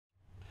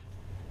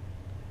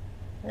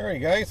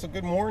Alright guys, so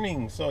good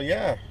morning. So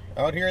yeah,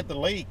 out here at the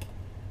lake.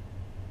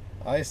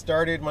 I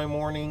started my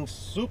morning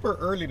super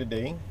early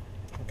today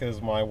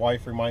because my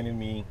wife reminded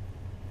me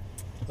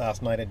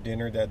last night at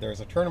dinner that there's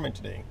a tournament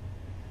today.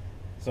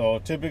 So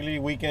typically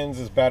weekends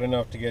is bad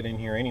enough to get in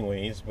here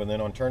anyways, but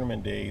then on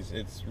tournament days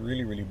it's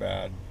really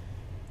bad.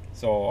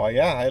 So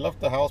yeah, I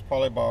left the house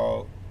probably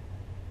about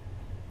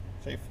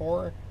say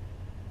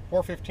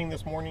 4:15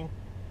 this morning.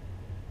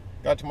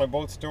 Got to my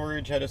boat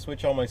storage, had to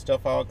switch all my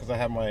stuff out because I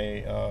had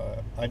my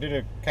I did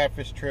a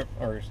catfish trip,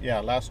 or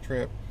yeah, last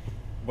trip,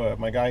 but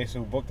my guys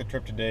who booked the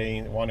trip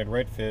today wanted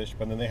redfish,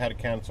 but then they had to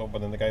cancel. But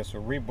then the guys who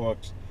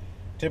rebooked,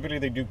 typically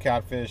they do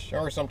catfish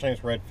or sometimes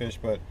redfish,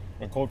 but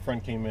a cold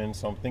front came in,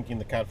 so I'm thinking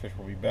the catfish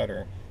will be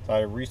better, so I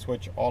had to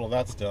re-switch all of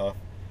that stuff.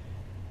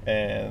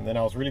 And then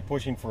I was really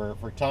pushing for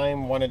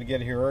time, wanted to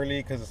get here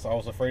early because I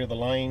was afraid of the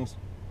lines.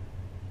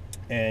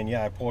 And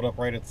yeah, I pulled up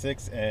right at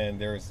 6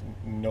 and there's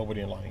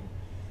nobody in line.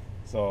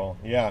 So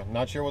yeah,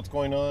 not sure what's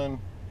going on.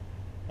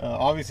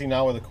 Obviously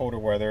now with the colder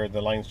weather,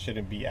 the lines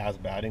shouldn't be as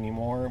bad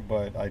anymore,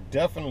 but I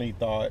definitely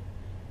thought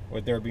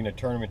with there being a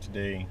tournament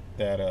today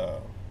that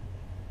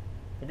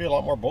there'd be a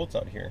lot more boats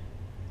out here.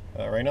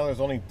 Right now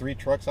there's only 3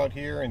 trucks out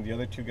here and the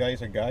other 2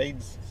 guys are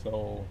guides,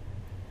 so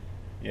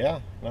yeah,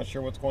 not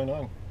sure what's going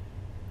on.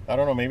 I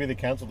don't know, maybe they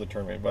canceled the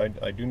tournament,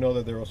 but I do know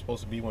that there was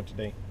supposed to be one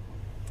today.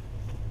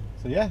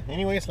 So yeah,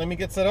 anyways, let me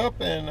get set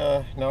up, and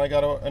now I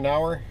got an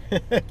hour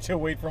to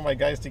wait for my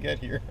guys to get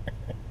here.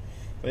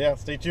 So yeah,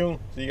 stay tuned.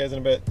 See you guys in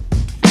a bit.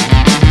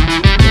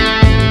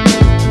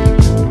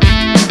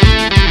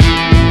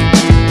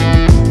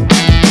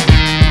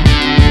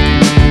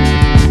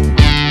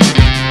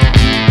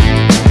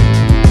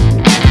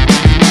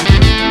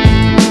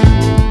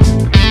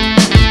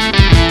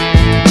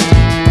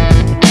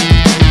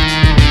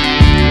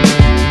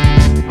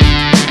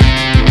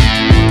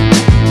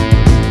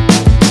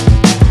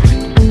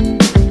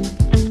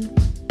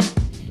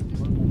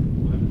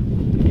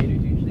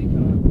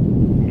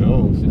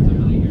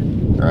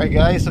 Alright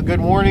guys, so good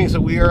morning. So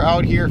we are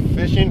out here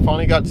fishing.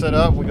 Finally got set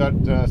up. We got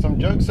some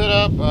jugs set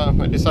up.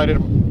 I decided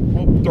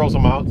we'll throw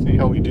some out, see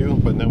how we do.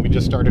 But then we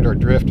just started our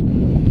drift.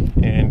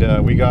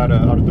 And we got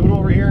Arturo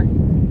over here,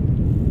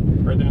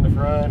 right there in the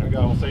front. We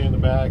got Jose in the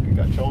back. We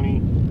got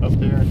Tony up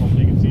there.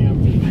 Hopefully you can see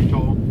him. He's pretty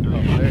tall.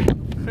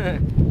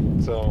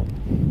 So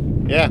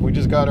yeah, we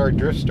just got our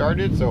drift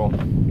started. So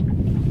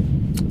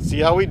see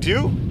how we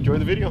do. Enjoy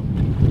the video.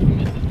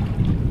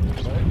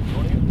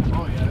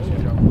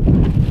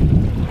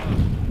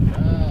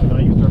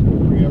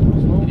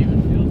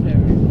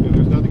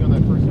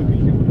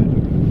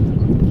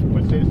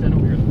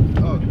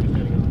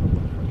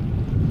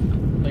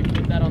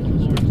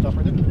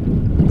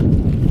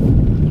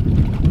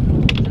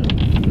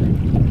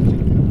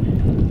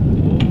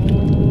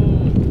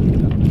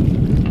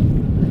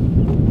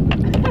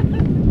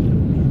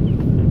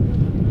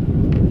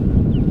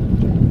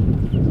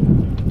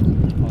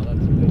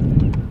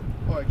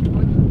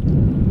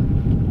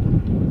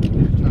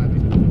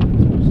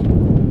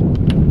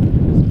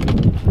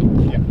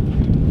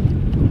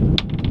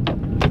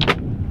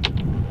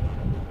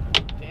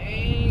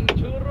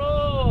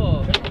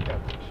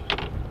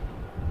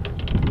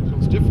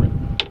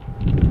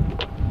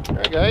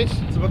 Guys,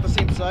 it's about the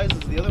same size as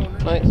the other one,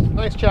 right?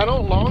 Nice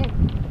channel, long.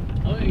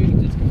 Oh yeah, you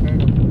can just compare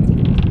them.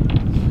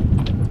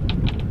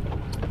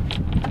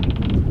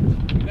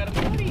 You got a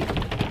buddy. Yeah,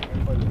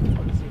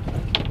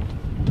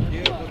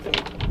 you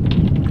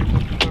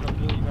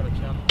got a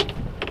channel.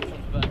 This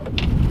one's back.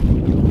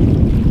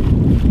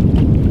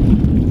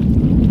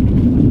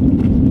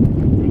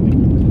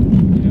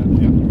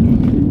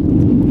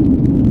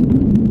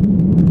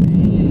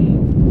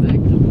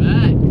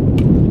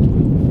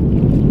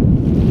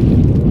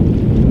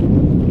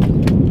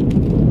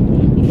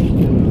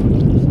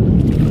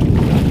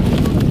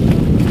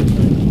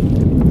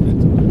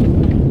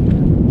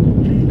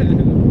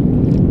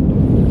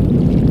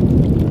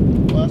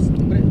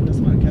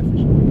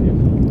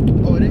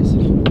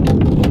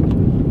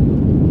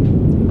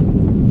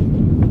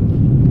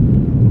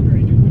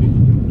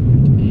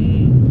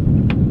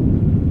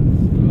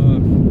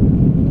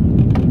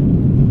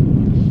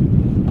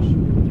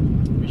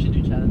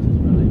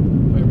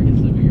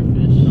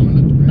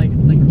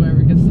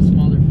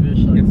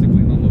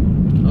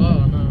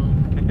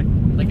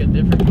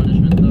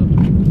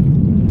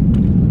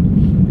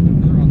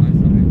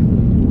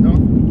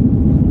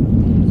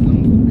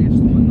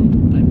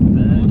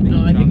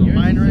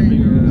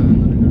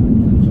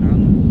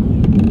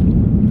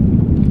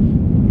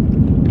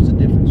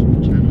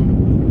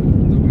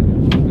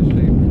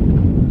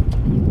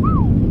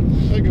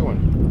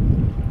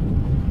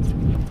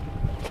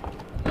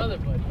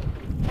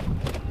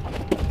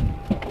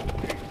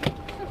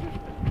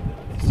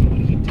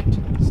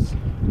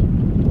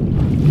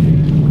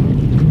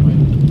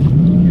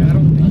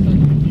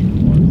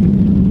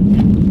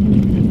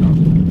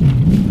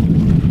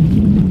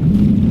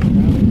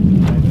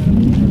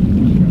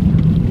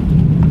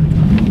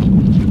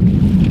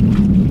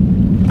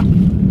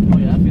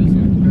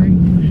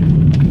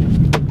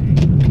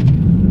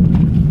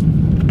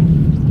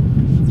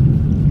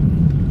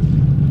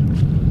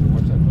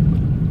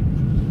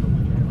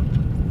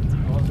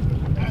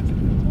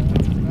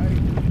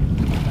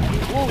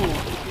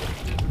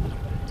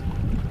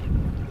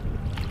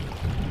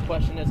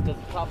 crushing this because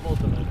it's top both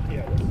of them.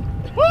 Yeah.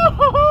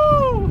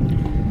 Woo-hoo-hoo!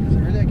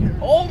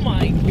 Oh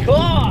my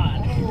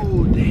god!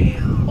 Oh,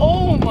 damn.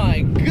 Oh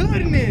my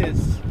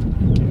goodness!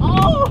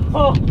 Oh!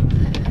 Oh!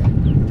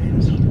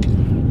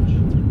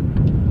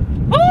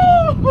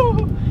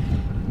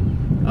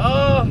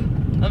 Oh!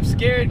 I'm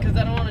scared because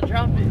I don't want to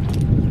drop it.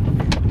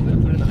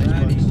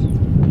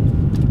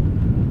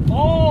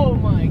 Oh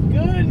my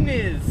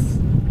goodness!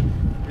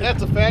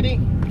 That's a fatty.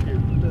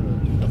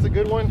 That's a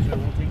good one.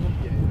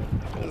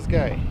 This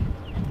guy.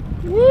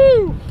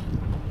 Woo!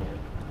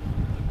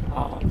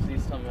 Oh,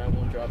 please tell me I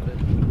won't drop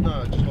it.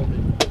 No, just hold it.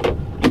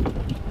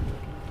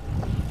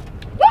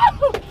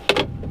 Woo!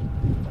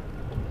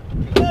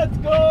 Let's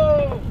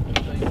go!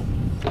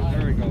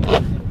 There we go.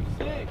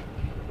 Sick.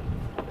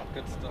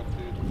 Good stuff,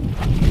 dude.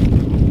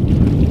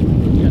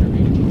 You gotta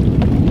read it.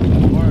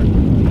 Hard.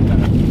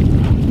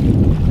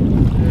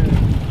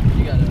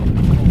 You gotta hold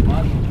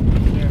bottom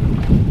there.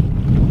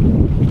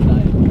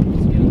 Side.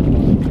 Skin.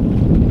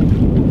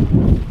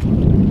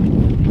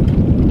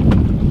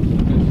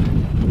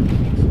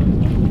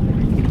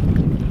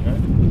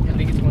 I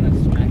think it's when I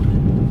smacked it.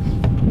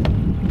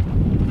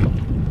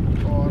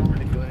 Oh, I don't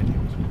really feel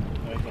anything.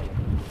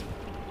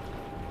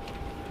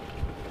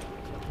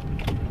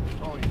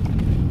 Oh, yeah.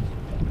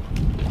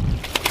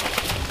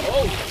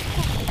 Oh!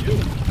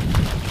 Shoot!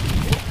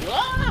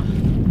 Ah!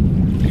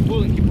 Keep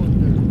pulling, keep pulling.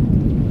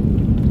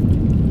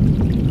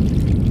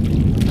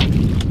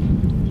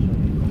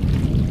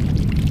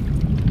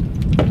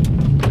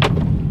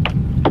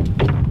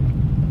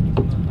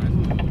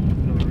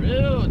 For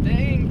real,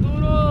 dang,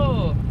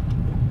 duro!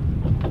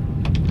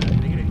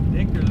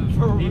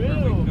 For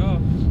real.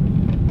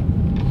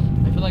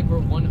 I feel like we're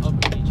one up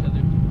in each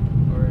other,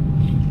 or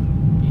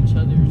each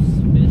other's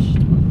fish.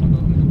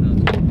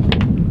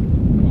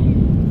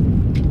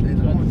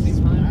 It's At the same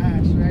time?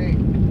 smash, right?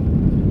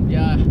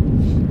 Yeah.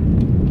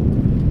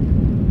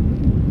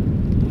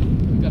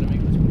 We gotta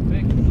make this one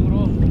quick,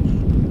 duro.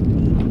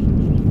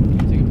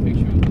 Take a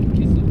picture of the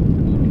kiss it,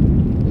 duro.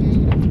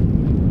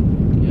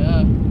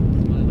 Yeah.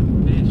 Smell like a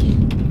fish.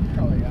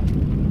 Oh, yeah.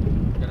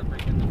 Gotta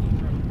break into the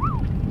truck.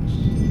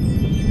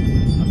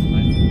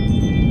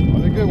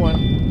 That's a good one.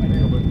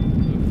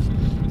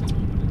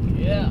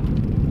 Yeah.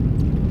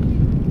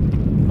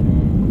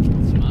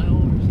 Smile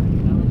or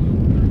something. I don't know.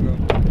 There we go.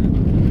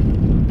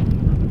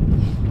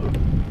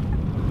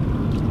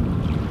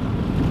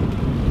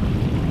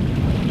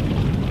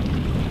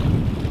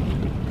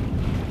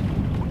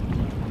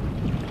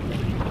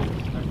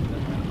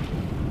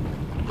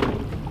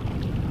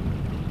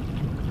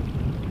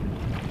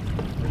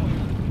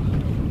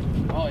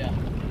 Oh yeah.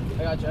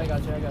 I got you, I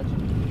got you, I got you.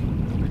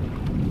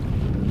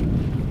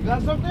 You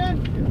got something?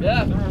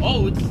 Yeah.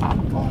 Oh, it's.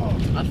 Oh,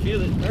 I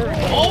feel it.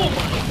 Oh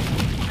my.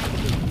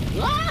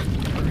 Ah!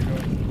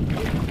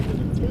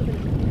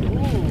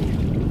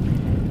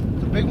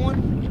 it's a big one?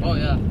 Oh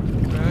yeah.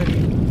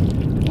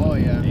 Oh,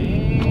 yeah.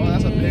 Oh,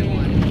 that's a big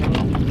one.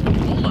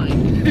 Oh my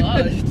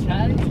gosh,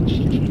 Chad.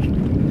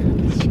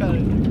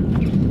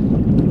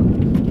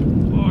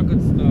 Oh,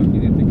 good stuff. You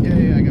didn't think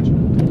Yeah, I got you.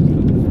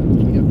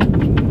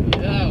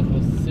 Yeah,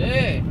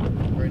 Jose.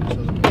 Right into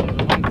the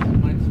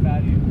Mine's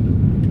fatty.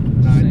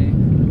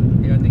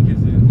 Nine. Yeah, I think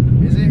it's it.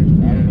 Is it? I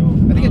don't know.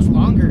 I think it's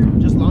longer,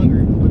 just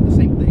longer, but the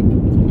same thing.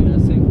 You know,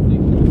 same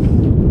thing.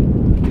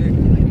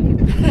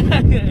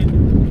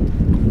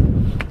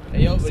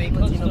 Hey yo, but he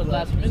comes to the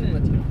last minute.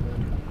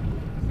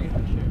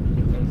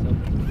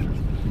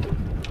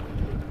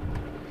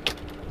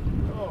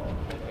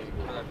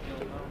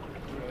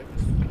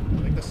 I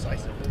like the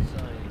size of this.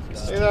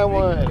 See that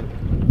one.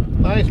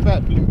 Nice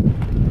fat blue.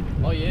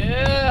 Oh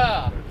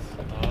yeah.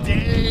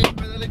 Dang,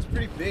 but that looks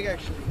pretty big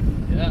actually.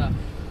 Yeah.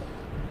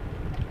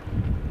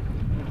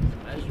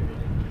 Measure it.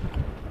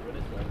 What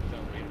is that?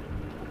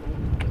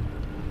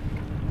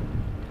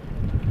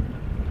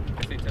 I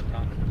say 10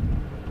 pounds.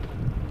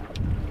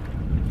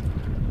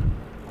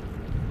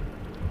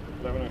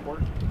 11 and a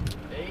quarter.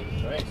 Hey.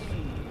 Nice.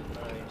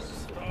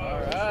 All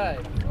right.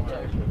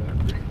 Okay.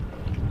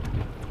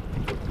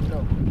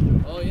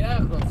 Oh yeah,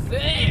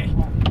 Jose.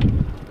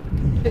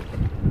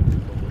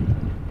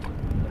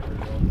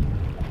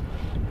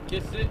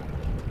 Kiss it.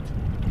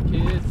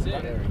 Kiss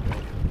it. There we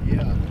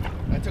go. Yeah.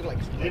 I took like.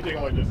 You take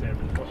like this hand.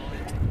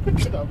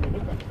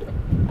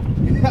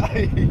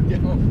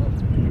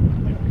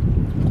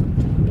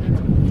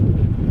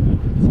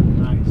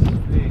 Nice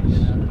fish.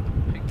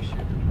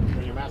 Picture.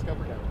 Are your mask up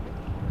or down?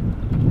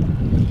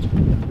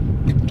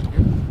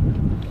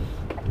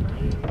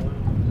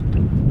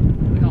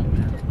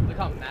 Look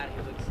how mad he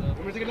looks. Want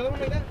me to take another one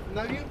like that?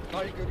 Not you?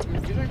 Oh, you good?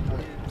 Good. Good.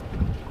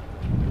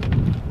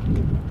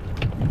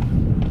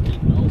 He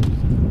knows.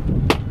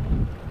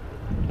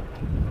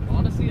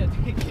 Honestly, I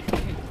think it's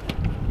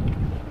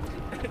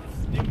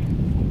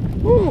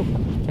stupid. Woo!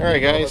 All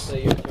right, guys.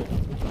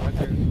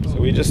 So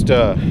we just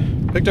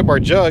picked up our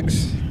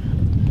jugs.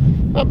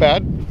 Not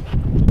bad.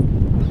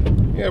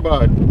 We got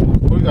about,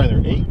 what we got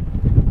in there, 8?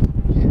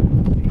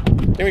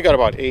 I think we got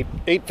about eight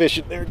fish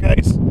in there,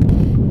 guys.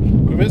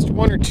 We missed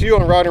 1 or 2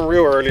 on rod and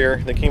reel earlier.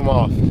 They came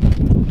off.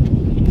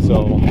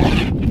 So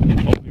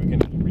hopefully we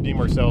can redeem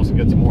ourselves and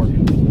get some more.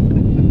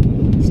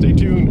 Stay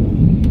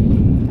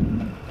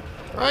tuned.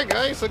 Alright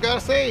guys, so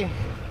gotta say,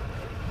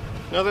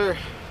 another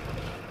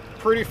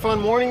pretty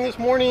fun morning this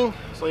morning.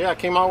 So yeah, I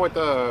came out with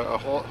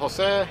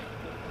Jose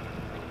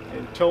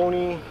and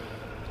Tony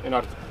and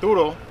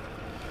Arturo.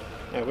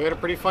 Yeah, we had a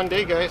pretty fun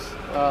day, guys.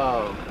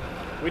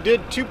 We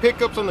did 2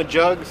 pickups on the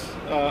jugs.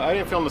 I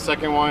didn't film the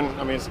second one.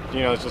 I mean, it's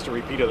just a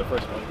repeat of the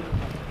first one.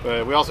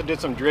 But we also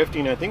did some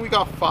drifting. I think we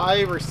got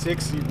 5 or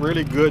 6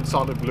 really good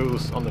solid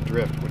blues on the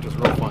drift, which was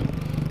real fun.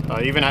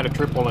 Even had a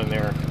triple in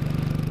there.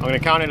 I'm gonna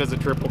count it as a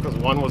triple because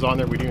one was on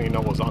there we didn't even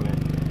know was on there.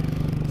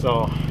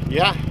 So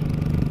yeah,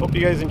 hope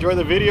you guys enjoy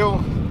the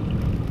video.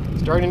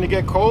 Starting to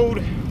get cold.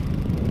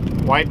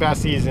 White bass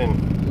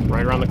season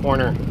right around the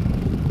corner.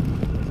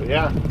 So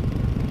yeah,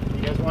 if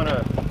you guys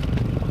wanna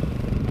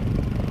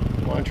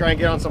try and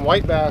get on some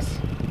white bass,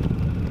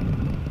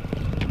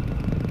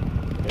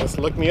 just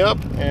look me up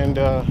and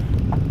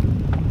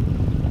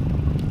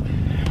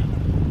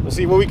we'll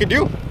see what we could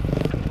do.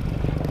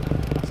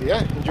 So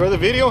yeah, enjoy the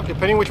video.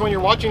 Depending which one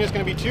you're watching, it's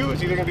going to be 2.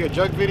 It's either going to be a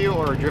jug video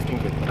or a drifting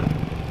video.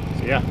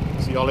 So yeah,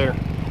 see y'all later.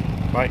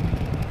 Bye.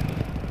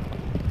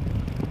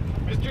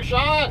 Mr.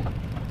 Sean!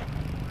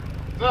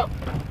 What's up?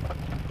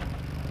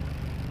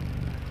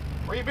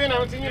 Where you been? I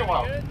haven't seen you in a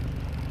while.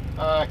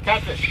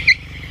 Catfish.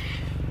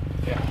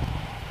 Yeah.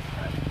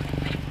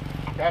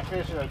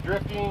 Catfish,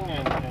 drifting,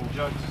 and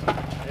jugs.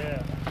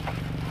 Yeah.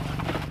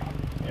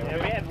 Yeah,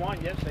 we had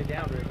one yesterday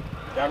downrigging.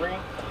 Downrigging?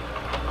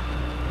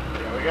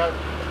 Yeah, we got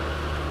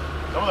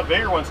some of the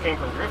bigger ones came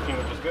from drifting,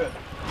 which is good.